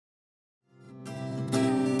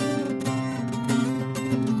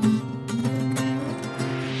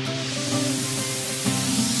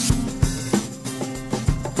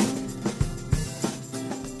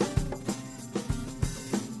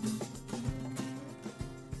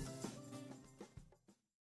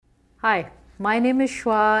Hi, my name is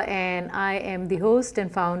Shwa and I am the host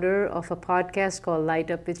and founder of a podcast called Light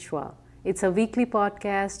Up with Shwa. It's a weekly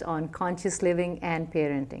podcast on conscious living and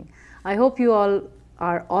parenting. I hope you all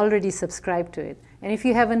are already subscribed to it, and if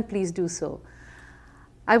you haven't, please do so.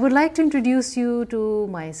 I would like to introduce you to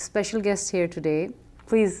my special guest here today.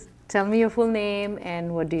 Please tell me your full name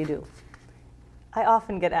and what do you do? I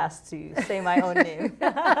often get asked to say my own name.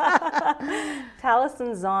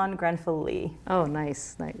 Tallessyn Zawn Grenfell-Lee. Oh,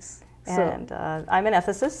 nice. And I'm an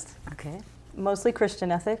ethicist, Okay. mostly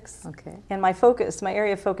Christian ethics. Okay. And my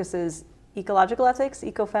area of focus is ecological ethics,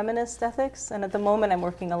 ecofeminist ethics, and at the moment I'm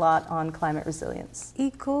working a lot on climate resilience.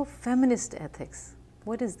 Ecofeminist ethics.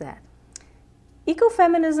 What is that?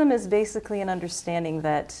 Ecofeminism is basically an understanding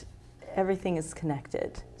that everything is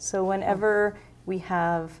connected. So whenever we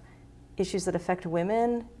have issues that affect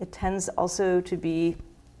women, it tends also to be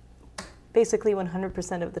basically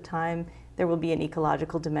 100% of the time there will be an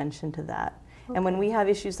ecological dimension to that. Okay. And when we have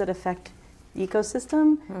issues that affect the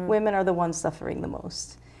ecosystem, women are the ones suffering the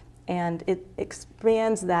most. And it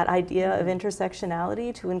expands that idea of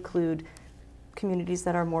intersectionality to include communities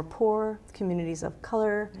that are more poor, communities of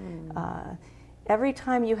color. Every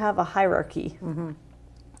time you have a hierarchy, you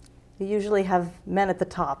usually have men at the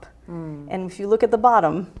top. And if you look at the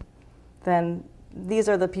bottom, then these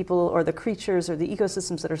are the people or the creatures or the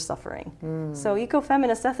ecosystems that are suffering. So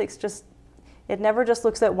ecofeminist ethics it never just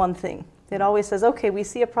looks at one thing. It always says, okay, we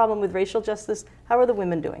see a problem with racial justice. How are the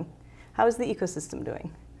women doing? How is the ecosystem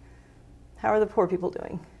doing? How are the poor people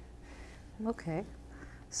doing? Okay.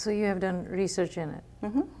 So you have done research in it,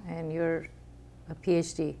 and you're a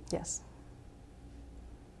Ph.D. Yes.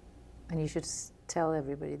 And you should tell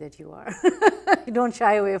everybody that you are. Don't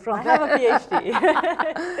shy away from I that. have a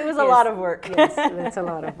Ph.D. It was a lot of work. Yes, that's a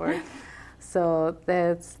lot of work. So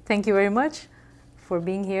thank you very much for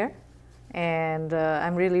being here. And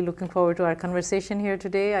I'm really looking forward to our conversation here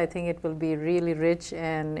today. I think it will be really rich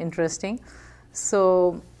and interesting.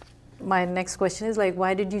 So my next question is,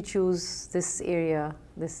 why did you choose this area,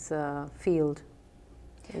 this field?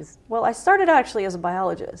 Well, I started actually as a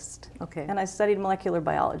biologist. Okay. And I studied molecular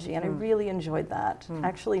biology, and I really enjoyed that. I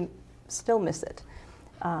actually still miss it.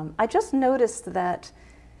 I just noticed that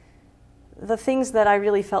the things that I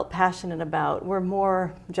really felt passionate about were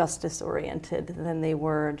more justice-oriented than they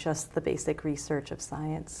were just the basic research of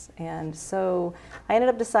science. And so I ended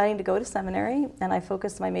up deciding to go to seminary, and I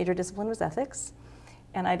focused, my major discipline was ethics.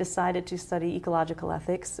 And I decided to study ecological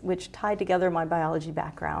ethics, which tied together my biology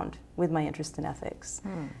background with my interest in ethics.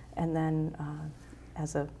 And then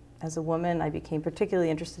as a woman, I became particularly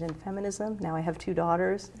interested in feminism. Now I have 2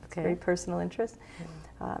 daughters, very personal interest.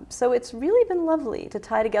 So it's really been lovely to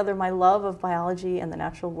tie together my love of biology and the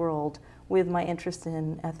natural world with my interest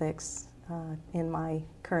in ethics in my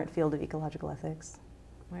current field of ecological ethics.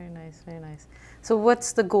 Very nice, very nice. So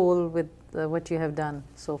what's the goal with what you have done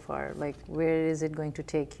so far? Where is it going to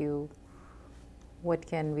take you? What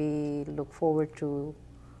can we look forward to?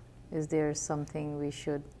 Is there something we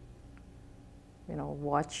should,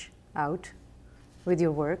 watch out with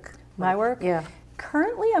your work? My work? Yeah.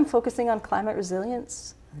 Currently, I'm focusing on climate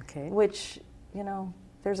resilience, which,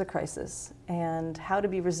 there's a crisis. And how to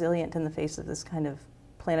be resilient in the face of this kind of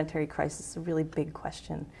planetary crisis is a really big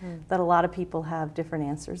question that a lot of people have different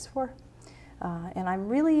answers for. And I'm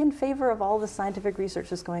really in favor of all the scientific research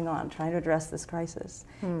that's going on, trying to address this crisis.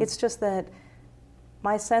 It's just that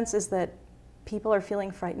my sense is that people are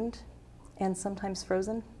feeling frightened and sometimes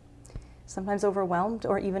frozen, sometimes overwhelmed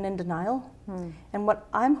or even in denial. And what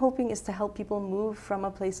I'm hoping is to help people move from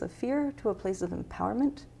a place of fear to a place of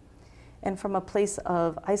empowerment, and from a place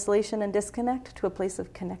of isolation and disconnect to a place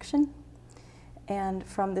of connection, and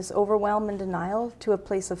from this overwhelm and denial to a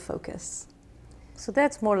place of focus. So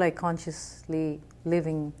that's more like consciously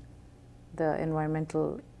living the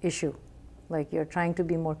environmental issue. You're trying to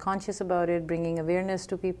be more conscious about it, bringing awareness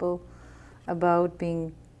to people about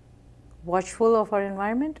being watchful of our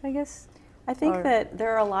environment, I guess? I think that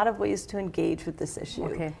there are a lot of ways to engage with this issue.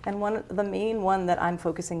 Okay. And the main one that I'm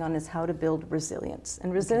focusing on is how to build resilience.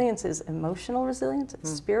 And resilience is emotional resilience,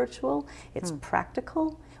 it's spiritual, it's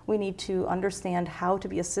practical. We need to understand how to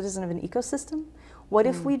be a citizen of an ecosystem. What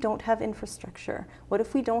if we don't have infrastructure? What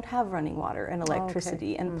if we don't have running water and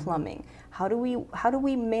electricity and plumbing? How do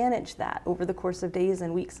we manage that over the course of days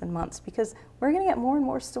and weeks and months? Because we're going to get more and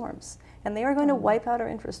more storms, and they are going to wipe out our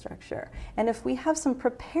infrastructure. And if we have some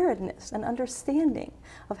preparedness and understanding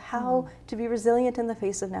of how to be resilient in the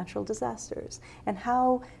face of natural disasters, and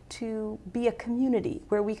how to be a community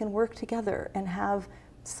where we can work together and have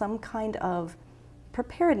some kind of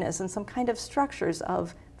preparedness and some kind of structures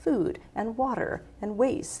of food and water and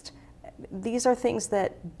waste, these are things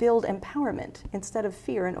that build empowerment instead of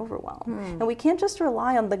fear and overwhelm. And we can't just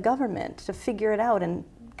rely on the government to figure it out and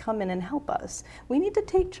come in and help us. We need to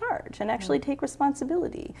take charge and actually take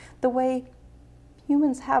responsibility the way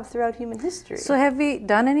humans have throughout human history. So have we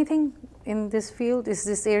done anything in this field? Is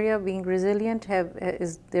this area being resilient?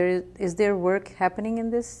 Is there work happening in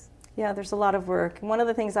this? Yeah, there's a lot of work. One of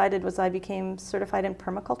the things I did was I became certified in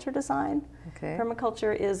permaculture design. Okay.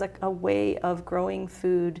 Permaculture is a way of growing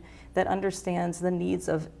food that understands the needs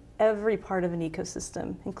of every part of an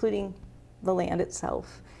ecosystem, including the land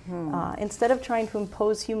itself. Instead of trying to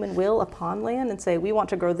impose human will upon land and say, we want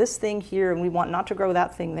to grow this thing here and we want not to grow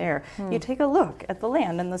that thing there, you take a look at the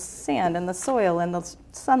land and the sand and the soil and the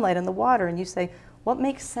sunlight and the water, and you say, what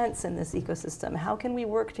makes sense in this ecosystem? How can we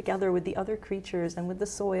work together with the other creatures and with the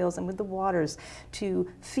soils and with the waters to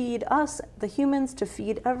feed us, the humans, to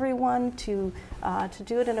feed everyone, to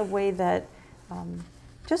do it in a way that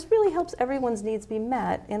just really helps everyone's needs be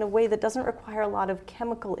met in a way that doesn't require a lot of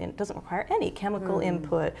doesn't require any chemical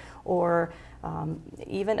input or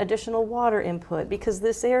even additional water input, because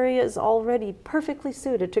this area is already perfectly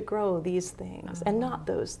suited to grow these things and not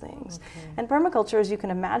those things. Okay. And permaculture, as you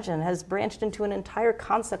can imagine, has branched into an entire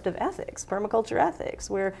concept of ethics, permaculture ethics,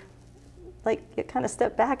 where you kind of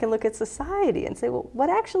step back and look at society and say, well, what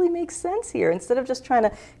actually makes sense here? Instead of just trying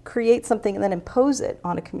to create something and then impose it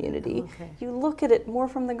on a community, you look at it more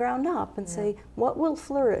from the ground up and say, what will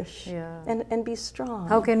flourish and be strong?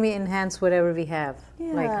 How can we enhance whatever we have?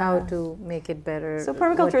 Like how to make it better? So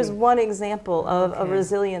permaculture is one example of a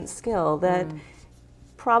resilient skill that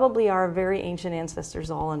probably our very ancient ancestors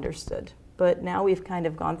all understood. But now we've kind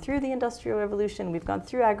of gone through the Industrial Revolution, we've gone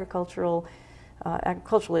through agriculturalism,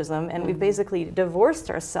 and we've basically divorced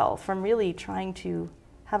ourselves from really trying to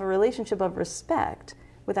have a relationship of respect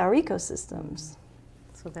with our ecosystems.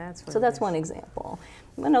 So that's one example.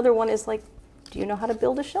 Another one is do you know how to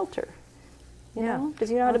build a shelter? You know? Does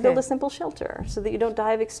you know how to build a simple shelter so that you don't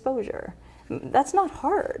die of exposure? That's not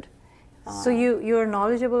hard. So you're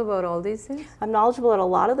knowledgeable about all these things? I'm knowledgeable at a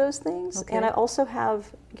lot of those things, and I also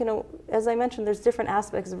have, as I mentioned, there's different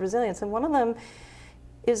aspects of resilience, and one of them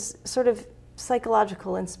is sort of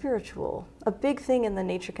psychological and spiritual. A big thing in the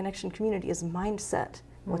nature connection community is mindset.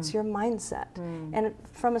 What's your mindset? And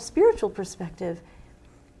from a spiritual perspective,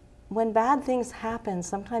 when bad things happen,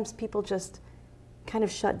 sometimes people just kind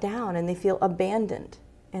of shut down and they feel abandoned,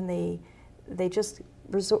 and they just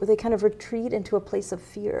they kind of retreat into a place of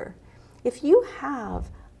fear. If you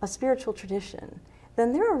have a spiritual tradition,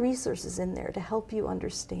 then there are resources in there to help you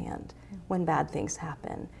understand when bad things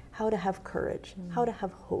happen, how to have courage, how to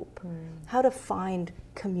have hope, how to find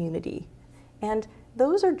community. And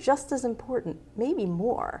those are just as important, maybe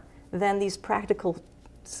more, than these practical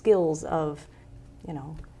skills of,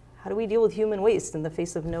 how do we deal with human waste in the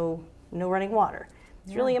face of no running water?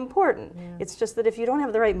 It's really important. It's just that if you don't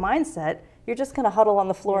have the right mindset, you're just going to huddle on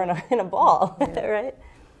the floor in a ball, right?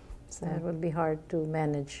 So that would be hard to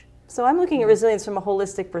manage. So I'm looking at resilience from a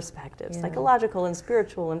holistic perspective, psychological and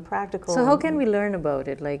spiritual and practical. So how can we learn about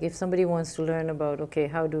it? Like if somebody wants to learn about,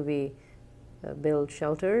 how do we build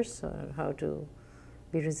shelters, or how to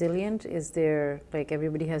be resilient? Is there,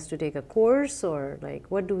 everybody has to take a course, or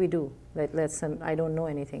what do we do? I don't know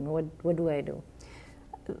anything. What do I do?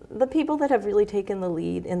 The people that have really taken the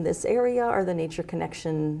lead in this area are the nature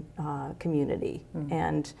connection community.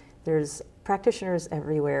 And there's practitioners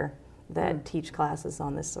everywhere that teach classes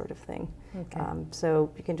on this sort of thing.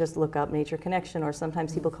 So you can just look up nature connection, or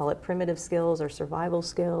sometimes people call it primitive skills or survival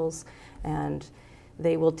skills, and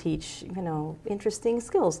they will teach, interesting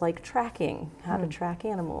skills like tracking, how to track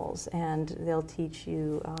animals, and they'll teach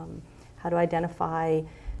you how to identify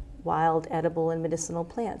wild, edible, and medicinal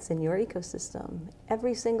plants in your ecosystem.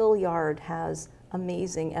 Every single yard has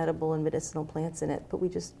amazing edible and medicinal plants in it, but we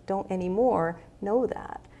just don't anymore know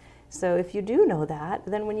that. So if you do know that,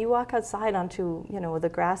 then when you walk outside onto, the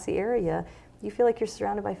grassy area, you feel like you're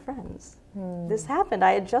surrounded by friends. This happened.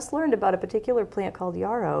 I had just learned about a particular plant called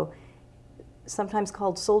yarrow, sometimes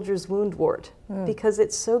called soldier's woundwort, because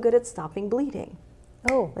it's so good at stopping bleeding.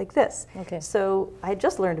 Oh. Like this. Okay. So I had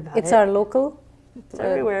just learned about it. It's our local? It's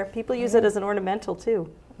everywhere. People use it as an ornamental too.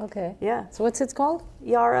 Okay. Yeah. So what's it called?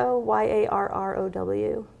 Yarrow,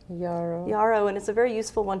 Y-A-R-R-O-W. Yarrow. Yarrow, and it's a very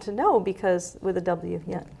useful one to know because, with a W,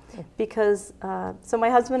 because, so my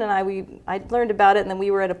husband and I learned about it, and then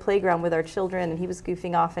we were at a playground with our children, and he was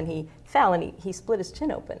goofing off, and he fell, and he split his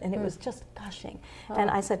chin open, and it was just gushing. And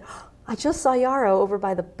I said, I just saw yarrow over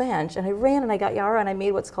by the bench, and I ran and I got yarrow, and I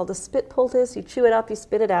made what's called a spit poultice. You chew it up, you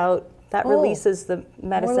spit it out. That releases the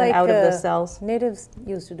medicine out of the cells. Natives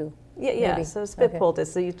used to do. Yeah. Maybe. So spit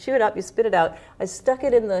poultice. So you chew it up, you spit it out. I stuck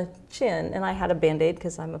it in the chin, and I had a Band-Aid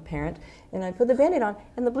because I'm a parent, and I put the Band-Aid on,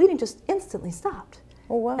 and the bleeding just instantly stopped.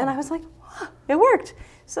 Oh, wow. And I was like, wow, it worked.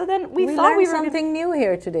 So then we thought learned we were something new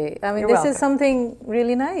here today. I mean, You're this welcome. is something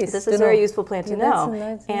really nice. This is a very useful plant to know.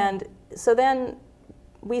 Nice, and so then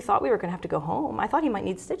we thought we were going to have to go home. I thought he might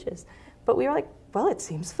need stitches. But we were like, well, it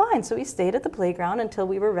seems fine. So we stayed at the playground until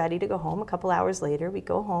we were ready to go home. A couple hours later, we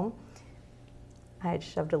go home. I had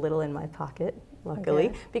shoved a little in my pocket,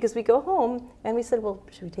 luckily, because we go home and we said, well,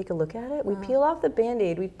 should we take a look at it? We peel off the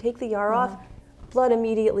Band-Aid, we take the yarrow off, blood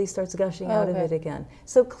immediately starts gushing out of it again.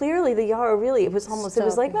 So clearly the yarrow really, it was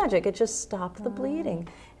like magic. It just stopped the bleeding.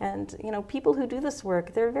 And you know, people who do this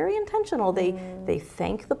work, they're very intentional. They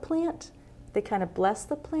thank the plant. They kind of bless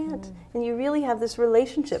the plant, and you really have this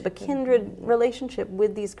relationship, a kindred relationship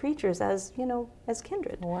with these creatures as, you know, as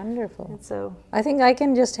kindred. Wonderful. And so I think I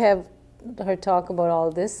can just have her talk about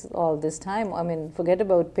all this time. I mean, forget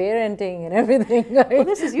about parenting and everything. Well,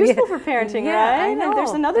 this is useful for parenting, right? I know. And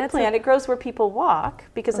there's another plant. It grows where people walk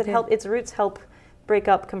because its roots help break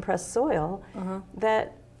up compressed soil.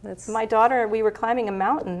 My daughter, we were climbing a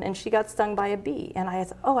mountain and she got stung by a bee. And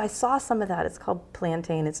I saw some of that. It's called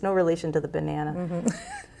plantain. It's no relation to the banana.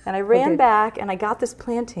 And I ran back and I got this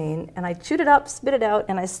plantain and I chewed it up, spit it out,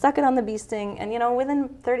 and I stuck it on the bee sting. And you know, within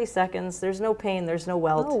 30 seconds, there's no pain, there's no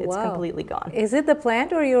welt. It's completely gone. Is it the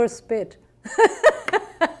plant or your spit?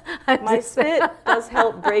 My spit does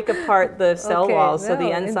help break apart the cell walls, so the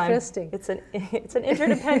enzyme. It's an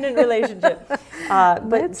interdependent relationship.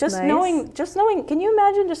 But just knowing, can you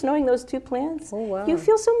imagine just knowing those two plants? Oh, wow. You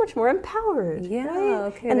feel so much more empowered. Yeah, right?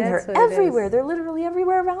 okay. And they're everywhere. They're literally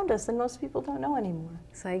everywhere around us, and most people don't know anymore.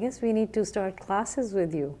 So I guess we need to start classes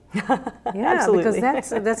with you. Absolutely. Because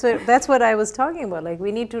that's what I was talking about. Like,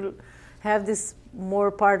 we need to have this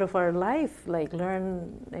more part of our life, like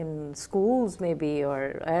learn in schools maybe,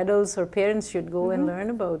 or adults or parents should go and learn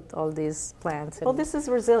about all these plants. Well, this is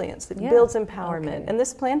resilience. It builds empowerment. And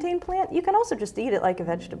this plantain plant, you can also just eat it like a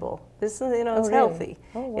vegetable. This is, you know, it's healthy.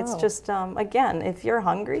 Oh, wow. It's just, again, if you're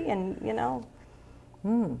hungry and, you know.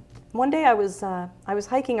 One day I was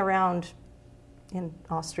hiking around in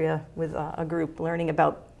Austria with a group learning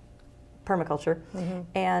about permaculture,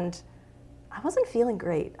 and I wasn't feeling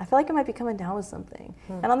great. I felt like I might be coming down with something.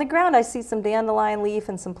 And on the ground, I see some dandelion leaf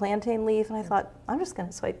and some plantain leaf, and I thought, I'm just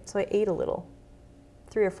gonna, so I ate a little,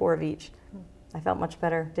 3 or 4 of each. I felt much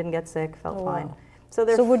better, didn't get sick, felt fine. Wow. So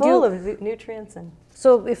they're full of nutrients. And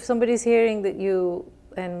so if somebody's hearing that you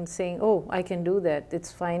and saying, oh, I can do that,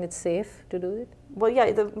 it's fine, it's safe to do it? Well,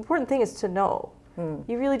 yeah, the important thing is to know.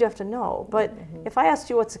 You really do have to know. But if I asked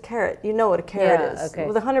you what's a carrot, you know what a carrot is. Okay.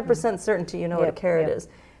 With 100% certainty, you know what a carrot is.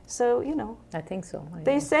 So, you know. I think so.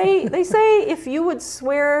 They say if you would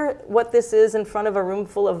swear what this is in front of a room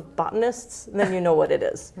full of botanists, then you know what it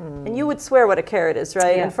is. And you would swear what a carrot is,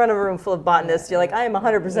 right? In front of a room full of botanists, you're like, I am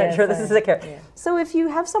 100% sure this is a carrot. So if you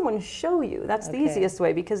have someone show you, that's the easiest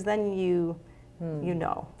way, because then you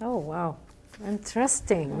know. Oh, wow.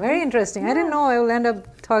 Interesting. Very interesting. I didn't know I will end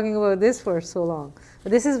up talking about this for so long.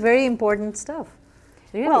 But this is very important stuff.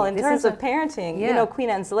 Really? Well, in terms of parenting, you know, Queen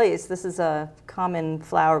Anne's lace, this is a common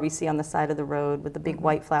flower we see on the side of the road with the big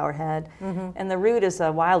white flower head. And the root is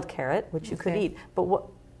a wild carrot, which you could eat. But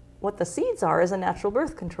what the seeds are is a natural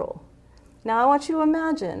birth control. Now, I want you to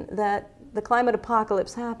imagine that the climate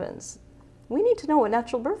apocalypse happens. We need to know what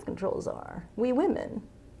natural birth controls are. We women.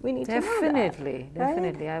 We need to know that. Definitely.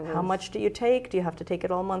 Right? How much do you take? Do you have to take it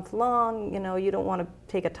all month long? You know, you don't want to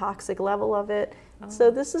take a toxic level of it.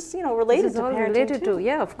 So this is, you know, related to parenting related too. to,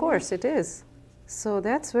 yeah, of course it is. So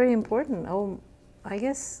that's very important. Oh, I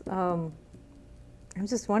guess I'm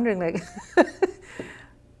just wondering, like,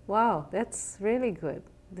 wow, that's really good.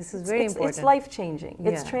 This is very important. It's life-changing.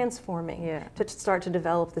 It's transforming to start to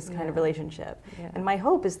develop this kind of relationship. And my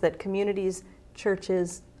hope is that communities,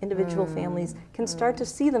 churches, individual families can start to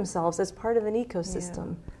see themselves as part of an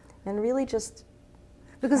ecosystem and really just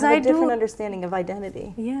have a different understanding of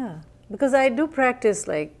identity. Yeah. Because I do practice,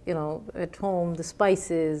 like, you know, at home, the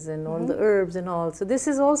spices and all the herbs and all. So this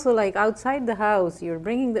is also like outside the house, you're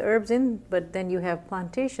bringing the herbs in, but then you have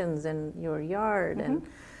plantations and your yard and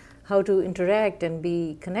how to interact and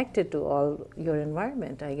be connected to all your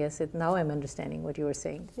environment. I guess now I'm understanding what you were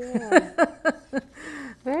saying. Yeah.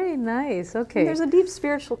 Very nice. Okay. And there's a deep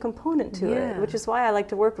spiritual component to it, which is why I like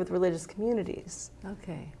to work with religious communities.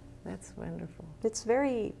 Okay. That's wonderful. It's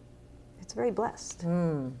very blessed.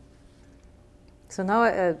 So now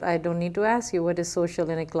I don't need to ask you what is social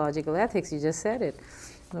and ecological ethics. You just said it.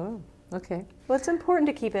 Oh, okay. Well, it's important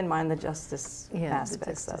to keep in mind the justice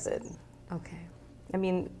aspects of it. Okay. I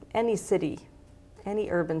mean, any city any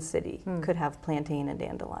urban city could have plantain and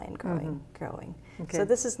dandelion growing. Okay. So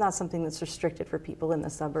this is not something that's restricted for people in the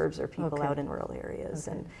suburbs or people out in rural areas.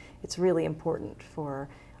 And it's really important for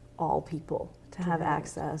all people to have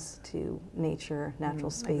access to nature,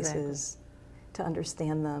 natural spaces, to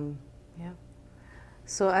understand them. Yeah.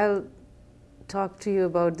 So I'll talk to you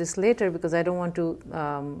about this later because I don't want to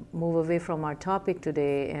move away from our topic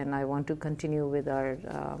today, and I want to continue with our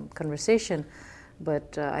conversation.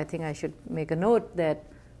 But I think I should make a note that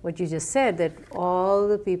what you just said, that all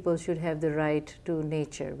the people should have the right to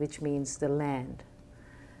nature, which means the land.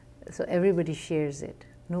 So everybody shares it.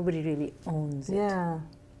 Nobody really owns it. Yeah.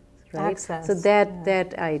 Right? Access. So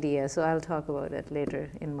that idea, so I'll talk about it later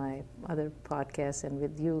in my other podcasts and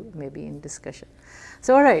with you maybe in discussion.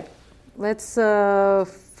 So all right, let's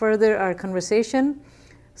further our conversation.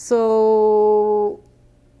 So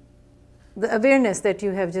the awareness that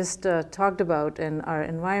you have just talked about and our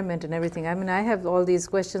environment and everything, I mean, I have all these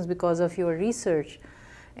questions because of your research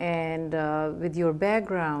and with your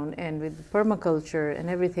background and with permaculture and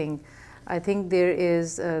everything. I think there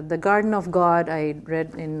is the Garden of God I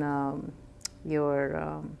read in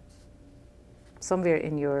your somewhere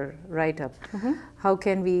in your write-up. How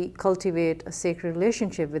can we cultivate a sacred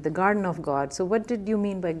relationship with the Garden of God? So what did you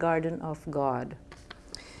mean by Garden of God?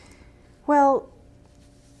 Well,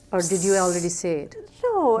 or did you already say it?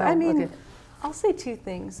 No, I mean, I'll say two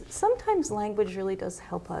things. Sometimes language really does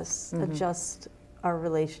help us adjust our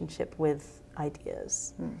relationship with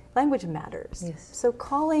ideas. Language matters. Yes. So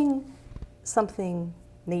calling something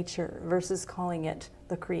nature versus calling it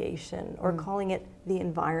the creation or calling it the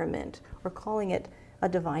environment or calling it a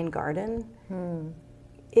divine garden,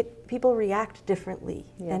 people react differently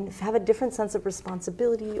and have a different sense of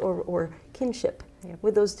responsibility or kinship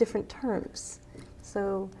with those different terms.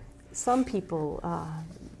 So some people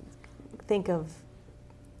think of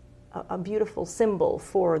a beautiful symbol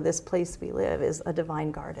for this place we live is a divine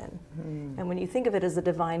garden. And when you think of it as a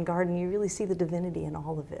divine garden, you really see the divinity in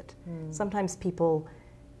all of it. Sometimes people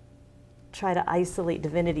try to isolate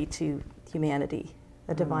divinity to humanity,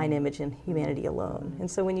 a divine image in humanity alone. And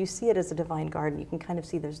so when you see it as a divine garden, you can kind of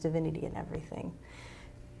see there's divinity in everything.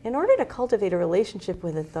 In order to cultivate a relationship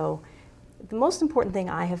with it, though, the most important thing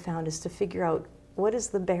I have found is to figure out what is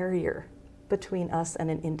the barrier between us and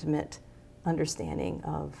an intimate understanding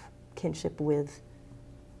of kinship with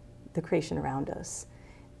the creation around us.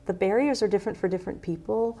 The barriers are different for different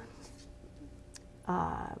people,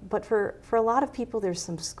 but for a lot of people there's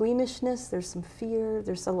some squeamishness, there's some fear,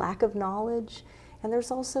 there's a lack of knowledge, and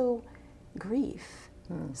there's also grief.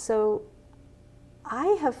 So I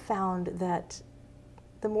have found that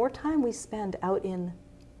the more time we spend out in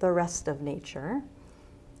the rest of nature,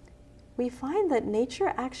 we find that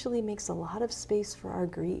nature actually makes a lot of space for our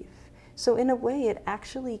grief. So in a way, it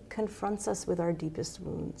actually confronts us with our deepest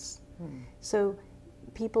wounds. So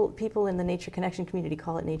people in the nature connection community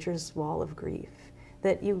call it nature's wall of grief.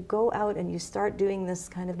 That you go out and you start doing this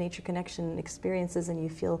kind of nature connection experiences and you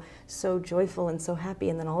feel so joyful and so happy,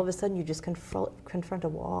 and then all of a sudden you just confront a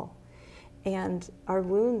wall. And our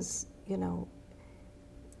wounds, you know,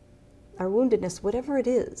 our woundedness, whatever it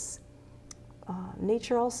is,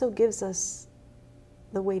 nature also gives us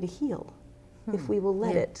the way to heal if we will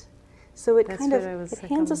let it. So it kind of it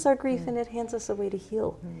hands us our grief and it hands us a way to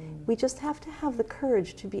heal. We just have to have the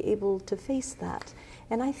courage to be able to face that.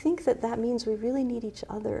 And I think that that means we really need each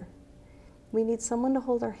other. We need someone to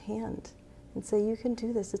hold our hand and say, you can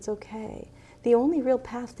do this, it's okay. The only real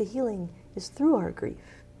path to healing is through our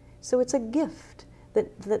grief. So it's a gift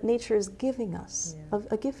that nature is giving us,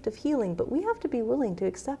 a gift of healing, but we have to be willing to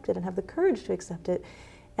accept it and have the courage to accept it.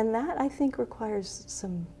 And that, I think, requires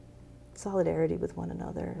some solidarity with one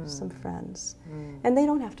another, some friends. And they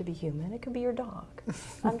don't have to be human, it could be your dog.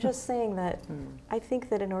 I'm just saying that I think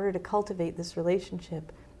that in order to cultivate this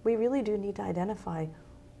relationship, we really do need to identify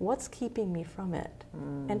what's keeping me from it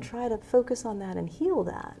and try to focus on that and heal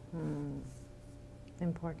that.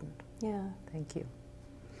 Important. Yeah. Thank you.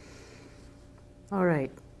 All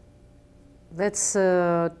right. Let's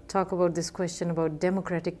talk about this question about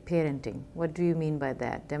democratic parenting. What do you mean by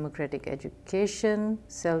that? Democratic education,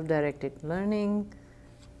 self-directed learning?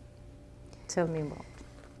 Tell me more.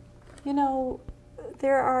 You know,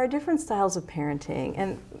 there are different styles of parenting,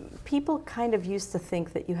 and people kind of used to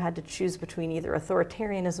think that you had to choose between either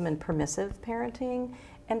authoritarianism and permissive parenting,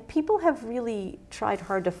 and people have really tried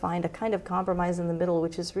hard to find a kind of compromise in the middle,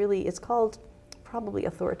 which is really, it's called probably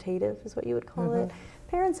authoritative, is what you would call it.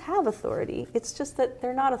 Parents have authority, it's just that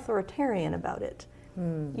they're not authoritarian about it.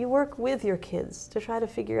 You work with your kids to try to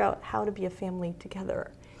figure out how to be a family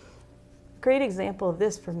together. A great example of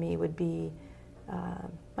this for me would be,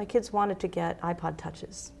 my kids wanted to get iPod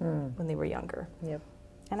Touches when they were younger. Yep.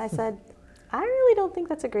 And I said, I really don't think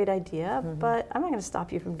that's a great idea, but I'm not going to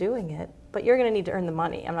stop you from doing it. But you're going to need to earn the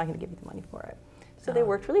money. I'm not going to give you the money for it. So they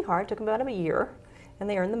worked really hard. Took them about a year, and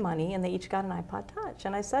they earned the money, and they each got an iPod Touch.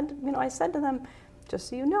 And I said to them, just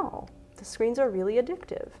so you know, the screens are really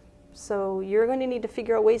addictive. So you're going to need to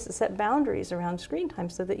figure out ways to set boundaries around screen time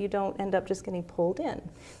so that you don't end up just getting pulled in.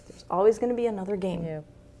 There's always going to be another game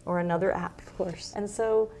or another app. Of course. And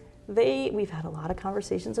so we've had a lot of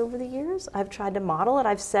conversations over the years. I've tried to model it.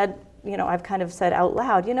 I've said, I've kind of said out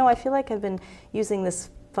loud, I feel like I've been using this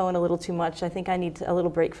phone a little too much. I think I need a little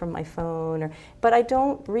break from my phone. But I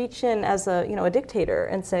don't reach in as a dictator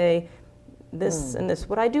and say this and this.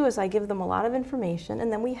 What I do is I give them a lot of information,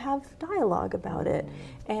 and then we have dialogue about it.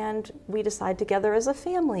 And we decide together as a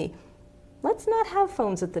family, let's not have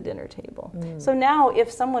phones at the dinner table. So now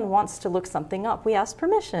if someone wants to look something up, we ask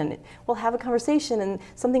permission. We'll have a conversation and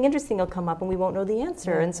something interesting will come up and we won't know the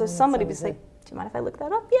answer. And so somebody will say, do you mind if I look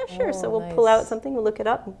that up? Yeah, sure. So we'll pull out something, we'll look it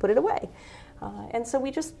up and put it away. And so we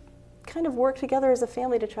just kind of work together as a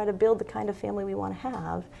family to try to build the kind of family we want to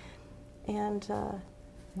have. And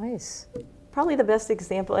nice. Probably the best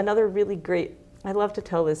example, another really great, I love to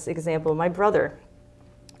tell this example. My brother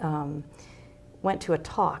went to a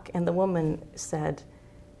talk, and the woman said,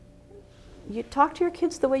 you talk to your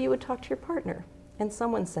kids the way you would talk to your partner. And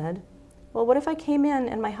someone said, well, what if I came in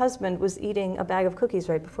and my husband was eating a bag of cookies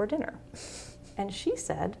right before dinner? And she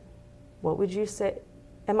said, what would you say?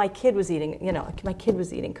 And my kid was eating, my kid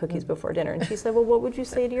was eating cookies before dinner. And she said, well, what would you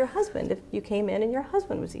say to your husband if you came in and your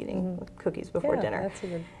husband was eating cookies before dinner? That's a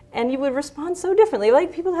good... And you would respond so differently.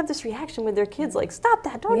 Like, people have this reaction with their kids, like, stop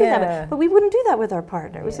that, don't do that. But we wouldn't do that with our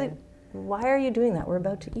partner. We say, why are you doing that? We're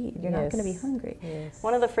about to eat. You're not going to be hungry.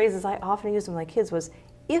 One of the phrases I often used with my kids was,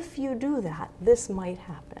 if you do that, this might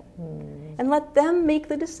happen. And let them make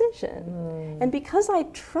the decision. And because I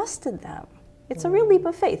trusted them, it's a real leap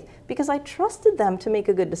of faith. Because I trusted them to make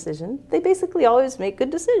a good decision, they basically always make good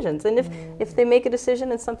decisions. And if they make a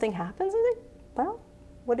decision and something happens, I think, well,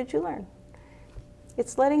 what did you learn?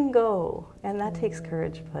 It's letting go, and that takes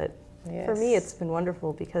courage, but for me it's been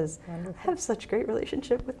wonderful because I have such a great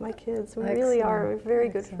relationship with my kids. We really are. We're very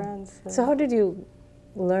good friends. So how did you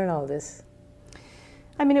learn all this?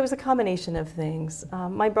 I mean, it was a combination of things.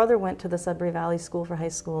 My brother went to the Sudbury Valley School for high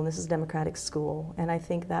school, and this is a democratic school, and I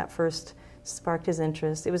think that first sparked his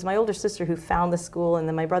interest. It was my older sister who found the school, and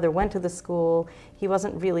then my brother went to the school. He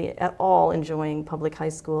wasn't really at all enjoying public high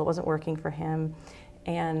school. It wasn't working for him.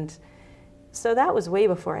 And so that was way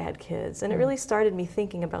before I had kids. And it really started me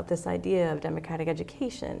thinking about this idea of democratic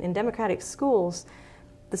education. In democratic schools,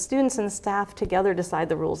 the students and the staff together decide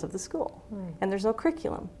the rules of the school. And there's no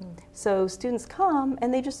curriculum. So students come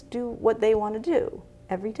and they just do what they want to do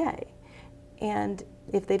every day. And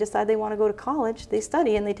if they decide they want to go to college, they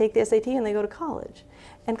study and they take the SAT and they go to college.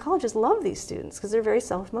 And colleges love these students because they're very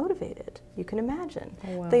self-motivated. You can imagine.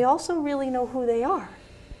 Oh, wow. They also really know who they are.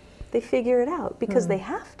 They figure it out because they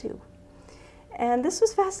have to. And this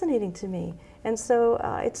was fascinating to me. And so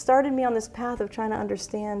it started me on this path of trying to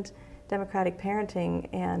understand democratic parenting.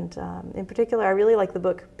 And in particular, I really like the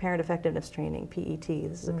book Parent Effectiveness Training, PET.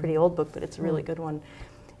 This is a pretty old book, but it's a really good one.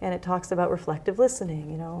 And it talks about reflective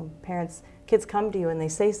listening. Kids come to you and they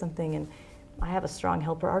say something, and I have a strong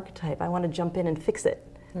helper archetype. I want to jump in and fix it.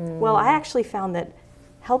 Well, I actually found that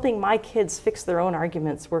helping my kids fix their own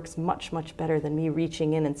arguments works much, much better than me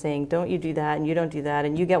reaching in and saying, don't you do that, and you don't do that,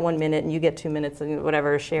 and you get 1 minute, and you get 2 minutes, and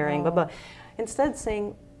whatever, sharing, blah, blah. Instead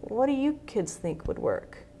saying, what do you kids think would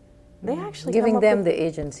work? They actually giving them the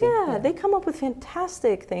agency. Yeah, they come up with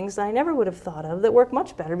fantastic things that I never would have thought of that work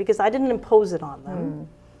much better because I didn't impose it on them.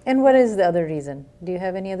 And what is the other reason? Do you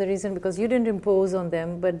have any other reason? Because you didn't impose on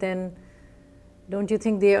them, but then don't you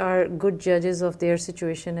think they are good judges of their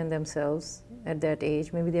situation and themselves at that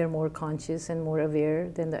age? Maybe they're more conscious and more aware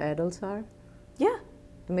than the adults are? Yeah.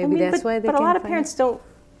 Maybe that's why they can. But a lot of parents don't,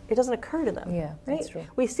 it doesn't occur to them. Yeah, that's true.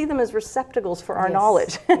 We see them as receptacles for our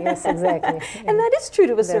knowledge. Yes, exactly. And that is true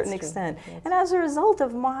to a certain extent. And as a result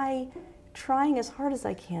of my trying as hard as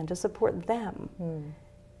I can to support them,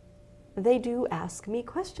 they do ask me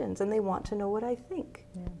questions and they want to know what I think.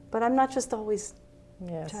 But I'm not just always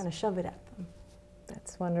trying to shove it at them.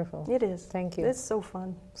 That's wonderful. It is. Thank you. It's so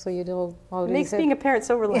fun. So you do always It makes being a parent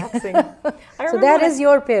so relaxing. So that is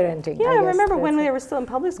your parenting. Yeah, I remember when they were still in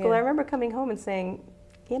public school, I remember coming home and saying,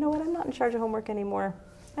 you know what, I'm not in charge of homework anymore.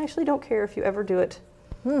 I actually don't care if you ever do it.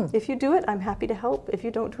 If you do it, I'm happy to help. If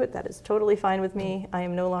you don't do it, that is totally fine with me. I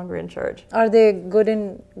am no longer in charge. Are they good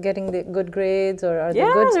in getting the good grades, or are they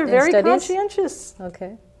good in studies? Yeah, they're very conscientious.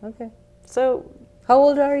 Okay, okay. So How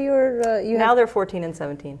old are your? Now they're 14 and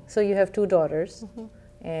 17. So you have two daughters,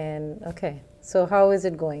 and okay. So how is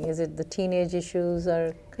it going? Is it the teenage issues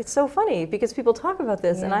or? It's so funny because people talk about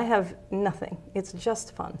this and I have nothing. It's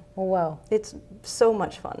just fun. Oh wow! It's so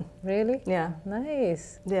much fun. Really? Yeah.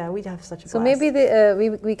 Nice. Yeah, we'd have such a blast. So maybe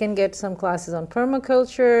we can get some classes on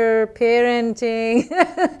permaculture, parenting,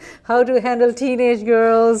 how to handle teenage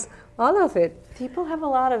girls, all of it. People have a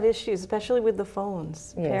lot of issues, especially with the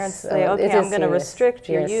phones. Yes. Parents say, okay, I'm going to restrict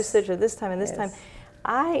your usage at this time and this time.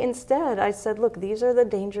 I said, look, these are the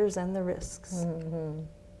dangers and the risks.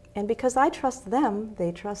 And because I trust them,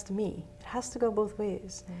 they trust me. It has to go both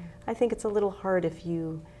ways. I think it's a little hard if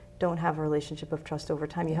you don't have a relationship of trust over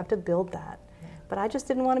time. You have to build that. But I just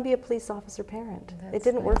didn't want to be a police officer parent. It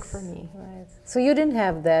didn't work for me. Right. So you didn't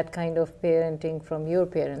have that kind of parenting from your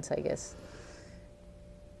parents, I guess.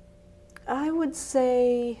 I would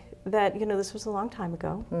say that, this was a long time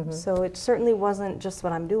ago. So it certainly wasn't just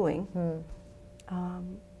what I'm doing.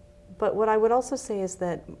 But what I would also say is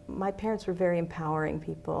that my parents were very empowering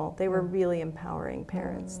people. They were really empowering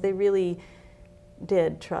parents. They really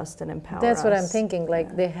did trust and empower That's us. what I'm thinking.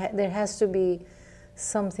 Like there has to be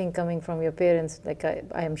something coming from your parents. Like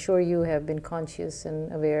I am sure you have been conscious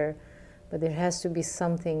and aware, but there has to be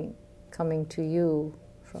something coming to you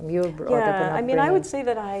from your brought up and upbringing. I mean, I would say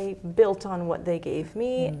that I built on what they gave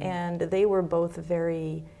me, and they were both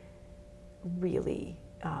really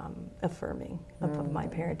affirming of my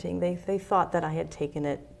parenting. They thought that I had taken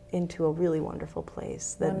it into a really wonderful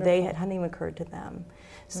place, that hadn't even occurred to them.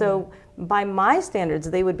 So by my standards,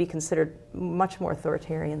 they would be considered much more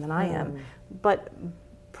authoritarian than I am, but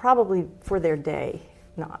probably for their day,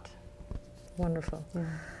 not. Wonderful.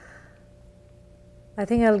 I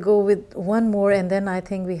think I'll go with one more, and then I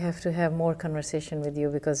think we have to have more conversation with you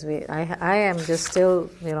because I am just still,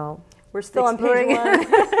 we're still exploring. On page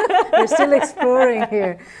 1. We're still exploring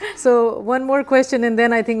here. So one more question, and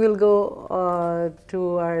then I think we'll go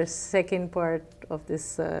to our second part of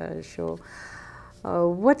this show.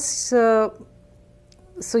 So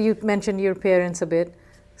you mentioned your parents a bit.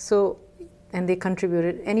 So, and they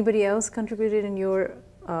contributed. Anybody else contributed in your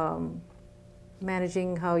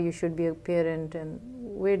managing how you should be a parent, and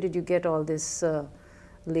where did you get all this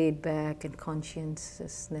laid back and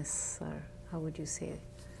conscientiousness, or how would you say it?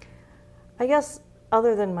 I guess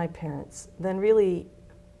other than my parents, then really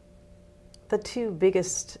the two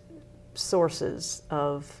biggest sources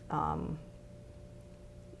of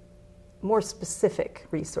more specific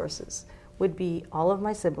resources would be all of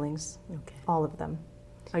my siblings, all of them.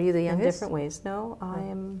 Are you the youngest? In different ways. No, I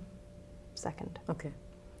am second. Okay.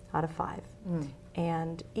 Out of 5.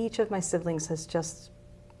 And each of my siblings has just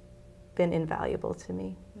been invaluable to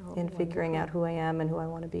me in figuring out who I am and who I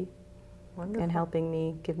want to be. And helping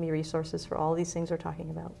me, give me resources for all these things we're talking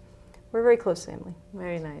about. We're a very close family.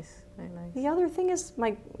 Very nice, very nice. The other thing is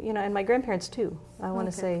and my grandparents too. I want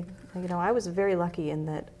to say, I was very lucky in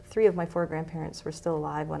that 3 of my 4 grandparents were still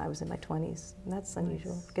alive when I was in my 20s. And that's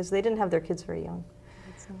unusual because they didn't have their kids very young.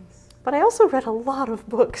 That's nice. But I also read a lot of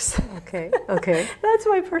books. Okay. That's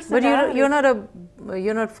my personality. But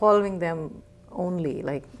you're not following them only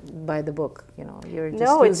like by the book, You're just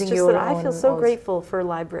no, it's using just your that I feel so own grateful for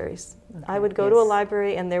libraries. I would go to a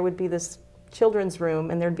library and there would be this children's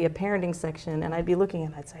room and there'd be a parenting section and I'd be looking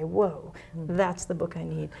and I'd say, whoa, that's the book I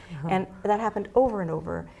need. And that happened over and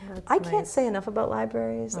over. I can't say enough about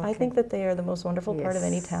libraries. I think that they are the most wonderful part of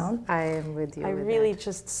any town. I am with you. I'm really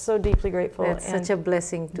just so deeply grateful. It's such a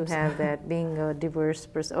blessing to have that, being a diverse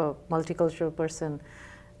person, or multicultural person.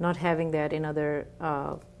 Not having that in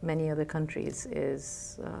many other countries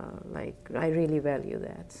is I really value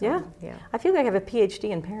that. So, yeah. I feel like I have a Ph.D.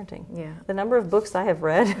 in parenting. Yeah. The number of books I have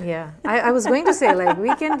read. Yeah. I was going to say,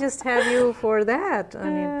 we can just have you for that. I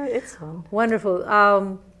mean, it's fun. Wonderful.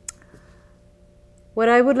 What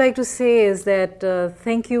I would like to say is that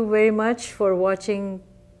thank you very much for watching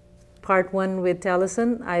part 1 with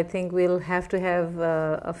Tallessyn. I think we'll have to have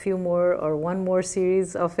a few more or one more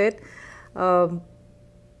series of it.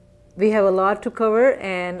 We have a lot to cover,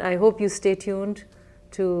 and I hope you stay tuned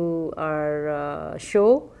to our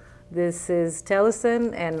show. This is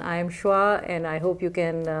Tallessyn, and I'm Shwa, and I hope you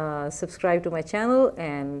can subscribe to my channel,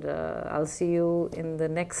 and I'll see you in the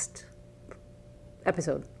next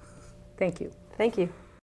episode. Thank you. Thank you.